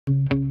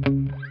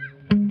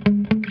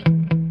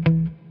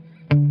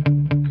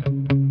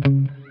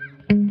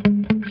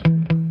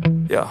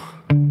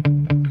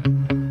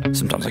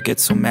Sometimes I get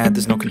so mad,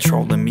 there's no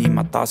controlling me.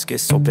 My thoughts get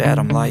so bad,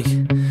 I'm like,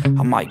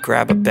 I might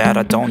grab a bat,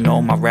 I don't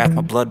know. My wrath,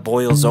 my blood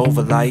boils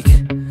over like,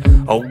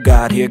 oh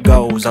God, here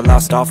goes. I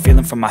lost all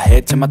feeling from my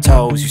head to my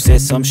toes. You said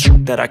some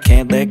shit that I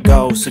can't let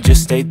go, so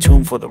just stay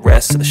tuned for the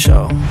rest of the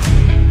show.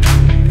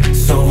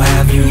 So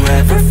have you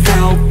ever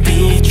felt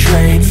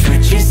betrayed?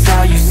 Switches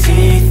how you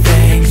see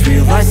things.